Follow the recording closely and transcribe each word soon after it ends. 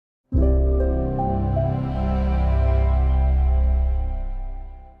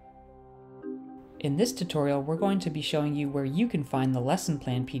In this tutorial, we're going to be showing you where you can find the lesson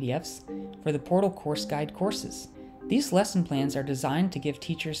plan PDFs for the Portal Course Guide courses. These lesson plans are designed to give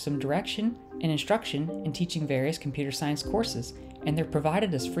teachers some direction and instruction in teaching various computer science courses, and they're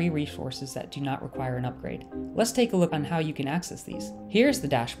provided as free resources that do not require an upgrade. Let's take a look on how you can access these. Here's the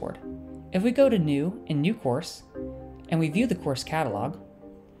dashboard. If we go to New in New Course, and we view the course catalog,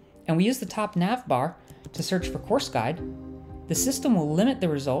 and we use the top nav bar to search for Course Guide, the system will limit the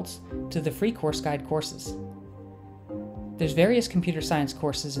results to the free Course Guide courses. There's various computer science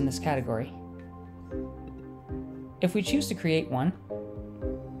courses in this category. If we choose to create one,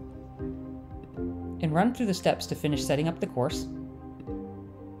 and run through the steps to finish setting up the course,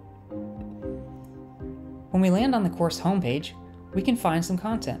 when we land on the course homepage, we can find some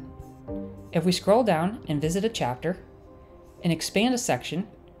content. If we scroll down and visit a chapter, and expand a section,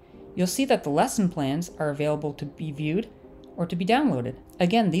 you'll see that the lesson plans are available to be viewed or to be downloaded.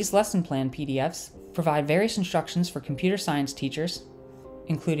 Again, these lesson plan PDFs provide various instructions for computer science teachers,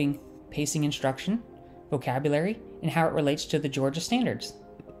 including pacing instruction, vocabulary, and how it relates to the Georgia standards.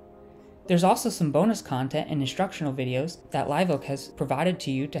 There's also some bonus content and instructional videos that Live Oak has provided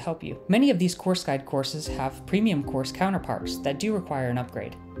to you to help you. Many of these Course Guide courses have premium course counterparts that do require an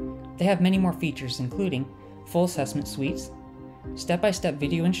upgrade. They have many more features, including full assessment suites, step-by-step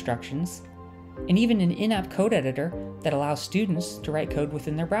video instructions, and even an in-app code editor that allows students to write code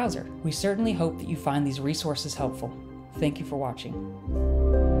within their browser. We certainly hope that you find these resources helpful. Thank you for watching.